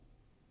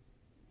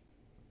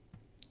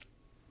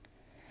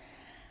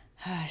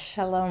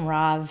Shalom,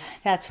 Rav.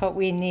 That's what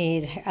we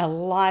need. A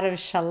lot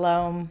of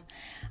shalom.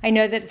 I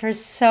know that for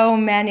so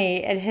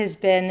many, it has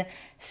been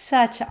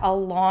such a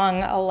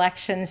long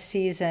election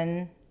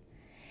season.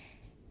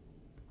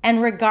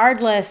 And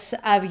regardless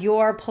of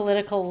your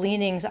political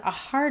leanings, a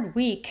hard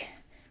week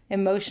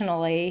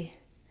emotionally.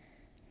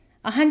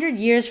 100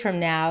 years from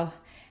now,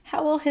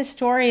 how will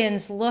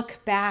historians look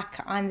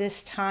back on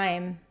this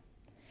time?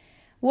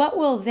 What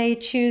will they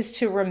choose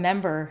to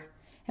remember?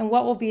 And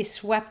what will be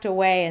swept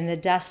away in the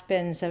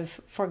dustbins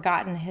of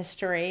forgotten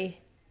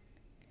history?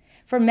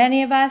 For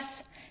many of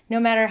us,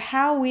 no matter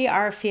how we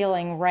are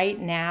feeling right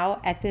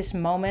now at this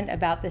moment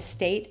about the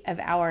state of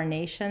our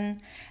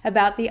nation,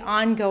 about the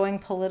ongoing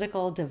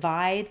political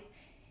divide,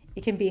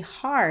 it can be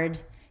hard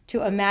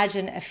to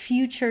imagine a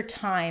future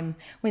time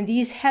when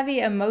these heavy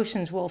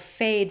emotions will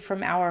fade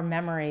from our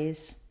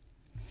memories.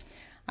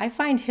 I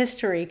find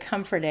history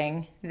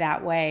comforting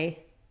that way.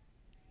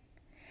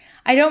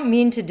 I don't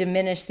mean to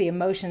diminish the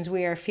emotions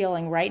we are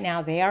feeling right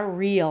now. They are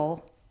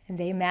real and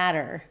they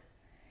matter.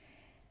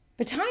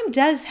 But time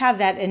does have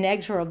that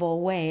inexorable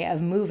way of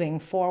moving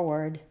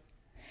forward.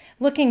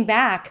 Looking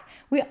back,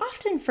 we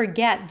often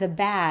forget the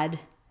bad.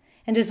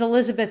 And as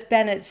Elizabeth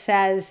Bennet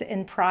says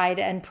in Pride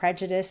and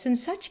Prejudice, in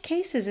such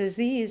cases as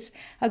these,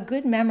 a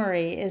good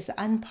memory is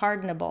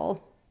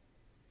unpardonable.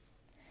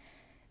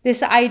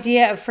 This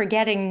idea of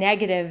forgetting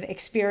negative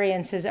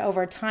experiences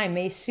over time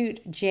may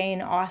suit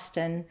Jane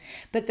Austen,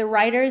 but the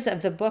writers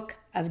of the book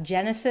of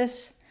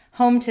Genesis,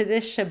 home to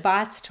this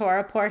Shabbat's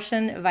Torah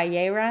portion,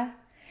 Vayera,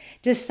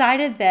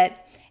 decided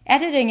that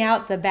editing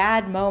out the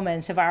bad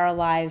moments of our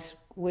lives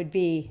would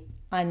be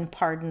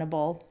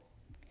unpardonable.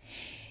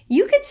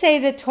 You could say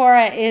that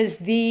Torah is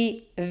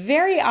the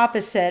very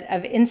opposite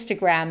of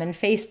Instagram and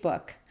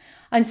Facebook.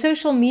 On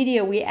social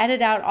media, we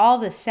edit out all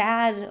the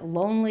sad,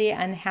 lonely,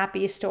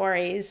 unhappy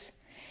stories.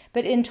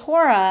 But in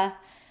Torah,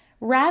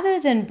 rather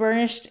than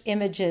burnished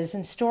images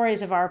and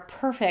stories of our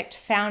perfect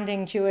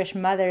founding Jewish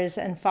mothers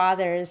and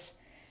fathers,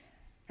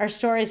 are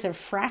stories of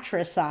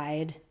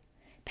fratricide,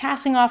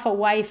 passing off a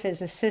wife as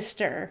a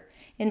sister,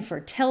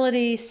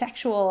 infertility,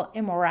 sexual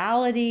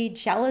immorality,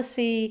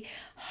 jealousy,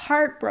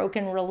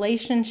 heartbroken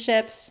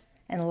relationships,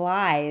 and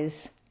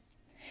lies.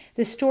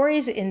 The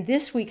stories in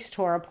this week's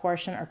Torah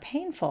portion are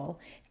painful,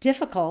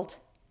 difficult,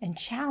 and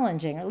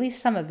challenging, or at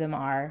least some of them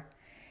are.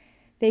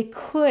 They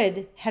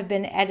could have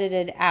been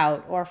edited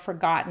out or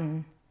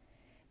forgotten,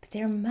 but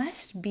there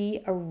must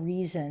be a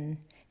reason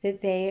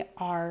that they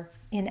are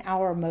in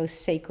our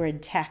most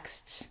sacred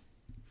texts.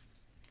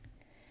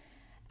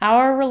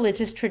 Our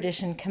religious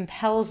tradition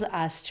compels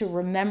us to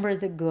remember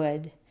the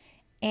good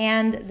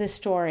and the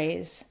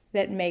stories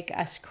that make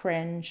us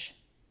cringe.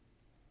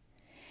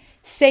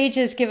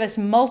 Sages give us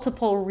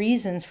multiple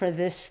reasons for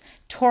this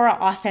Torah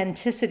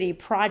authenticity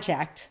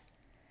project.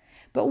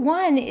 But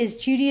one is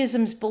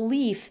Judaism's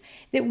belief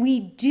that we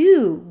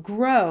do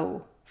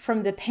grow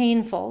from the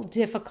painful,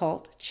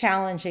 difficult,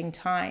 challenging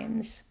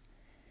times.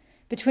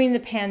 Between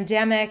the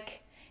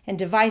pandemic and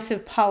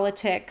divisive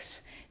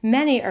politics,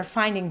 many are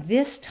finding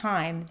this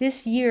time,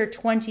 this year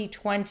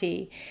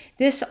 2020,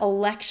 this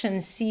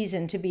election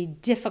season to be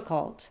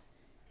difficult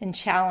and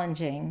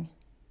challenging.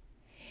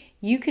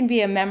 You can be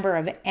a member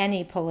of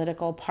any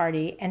political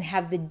party and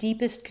have the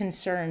deepest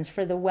concerns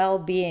for the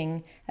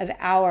well-being of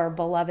our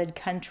beloved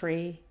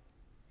country.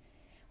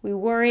 We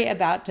worry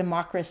about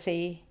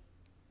democracy.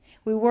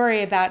 We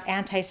worry about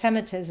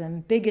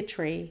anti-Semitism,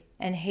 bigotry,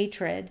 and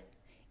hatred,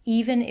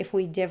 even if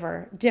we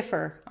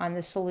differ on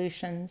the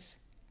solutions.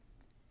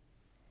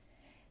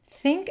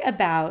 Think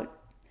about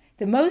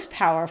the most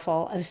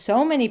powerful of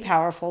so many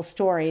powerful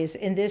stories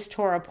in this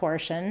Torah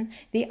portion,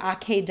 the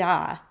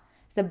Akedah,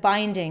 the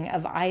binding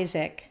of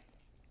Isaac.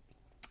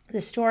 The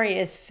story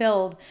is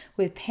filled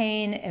with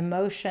pain,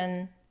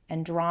 emotion,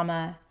 and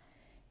drama,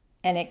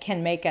 and it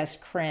can make us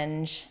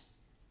cringe.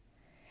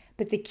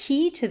 But the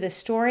key to the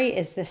story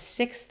is the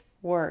sixth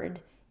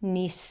word,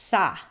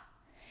 nisa.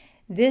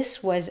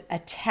 This was a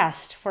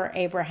test for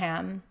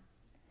Abraham.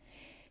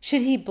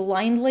 Should he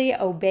blindly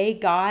obey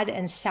God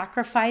and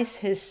sacrifice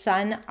his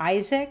son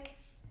Isaac?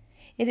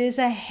 It is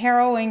a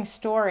harrowing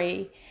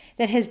story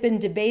that has been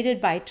debated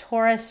by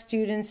Torah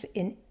students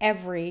in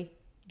every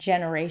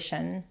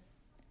generation.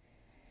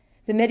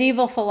 The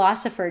medieval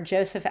philosopher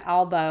Joseph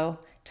Albo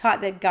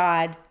taught that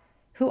God,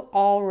 who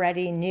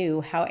already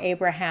knew how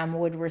Abraham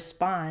would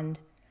respond,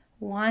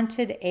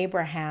 wanted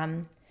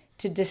Abraham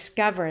to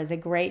discover the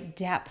great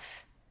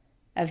depth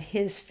of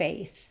his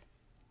faith.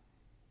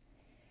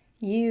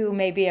 You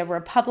may be a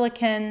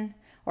Republican,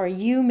 or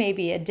you may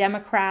be a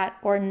Democrat,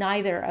 or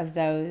neither of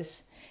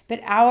those. But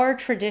our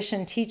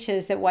tradition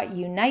teaches that what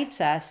unites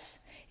us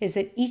is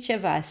that each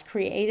of us,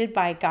 created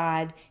by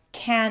God,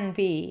 can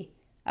be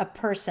a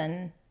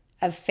person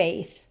of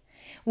faith.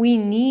 We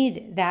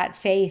need that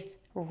faith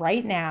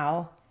right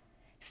now.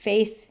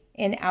 Faith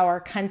in our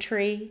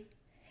country,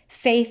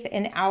 faith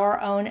in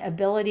our own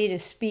ability to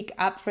speak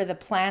up for the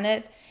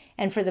planet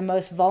and for the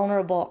most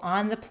vulnerable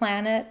on the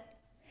planet,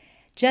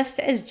 just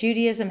as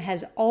Judaism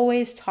has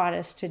always taught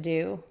us to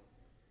do.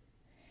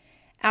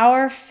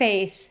 Our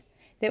faith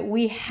that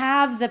we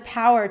have the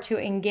power to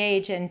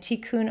engage in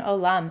tikkun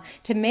olam,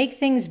 to make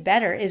things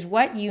better, is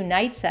what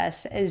unites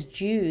us as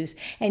Jews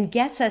and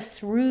gets us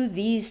through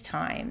these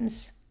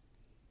times.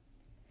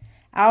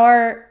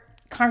 Our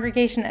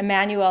Congregation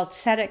Emmanuel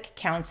Tzedek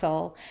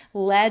Council,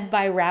 led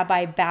by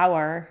Rabbi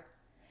Bauer,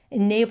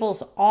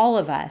 enables all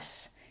of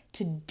us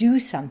to do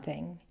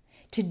something,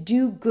 to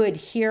do good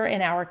here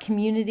in our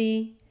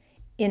community,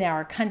 in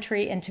our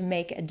country, and to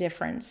make a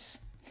difference.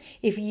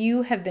 If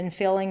you have been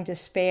feeling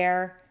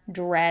despair,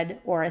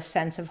 dread, or a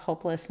sense of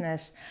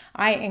hopelessness,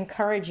 I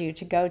encourage you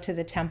to go to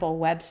the temple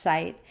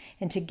website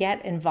and to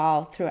get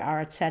involved through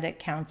our Tzedek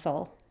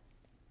Council.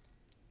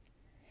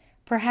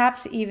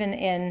 Perhaps even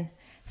in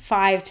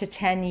 5 to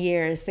 10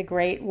 years, the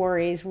great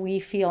worries we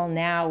feel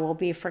now will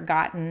be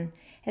forgotten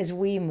as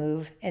we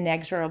move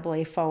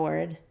inexorably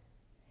forward.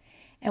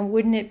 And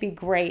wouldn't it be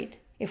great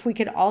if we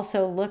could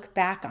also look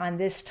back on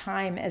this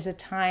time as a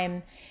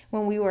time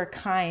when we were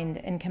kind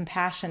and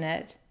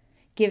compassionate,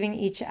 giving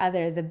each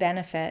other the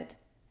benefit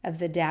of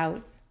the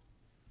doubt?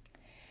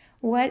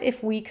 What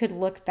if we could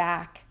look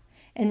back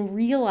and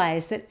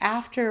realize that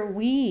after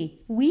we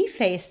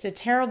faced a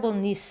terrible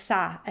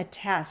nisa, a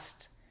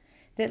test,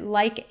 that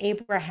like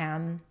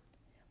Abraham,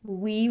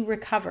 we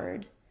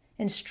recovered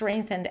and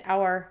strengthened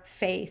our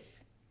faith?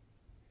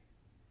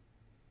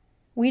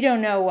 We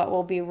don't know what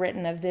will be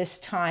written of this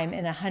time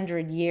in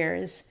 100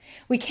 years.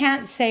 We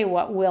can't say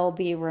what will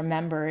be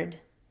remembered.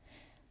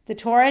 The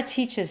Torah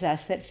teaches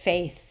us that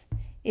faith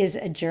is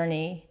a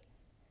journey.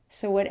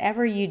 So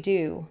whatever you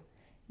do,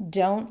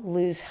 don't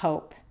lose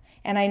hope.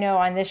 And I know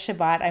on this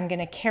Shabbat, I'm going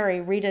to carry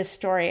Rita's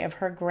story of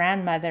her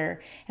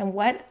grandmother, and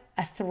what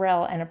a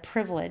thrill and a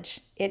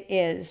privilege it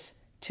is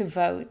to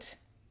vote.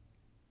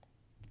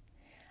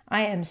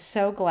 I am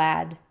so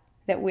glad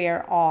that we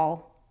are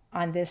all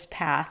on this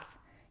path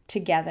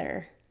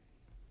together.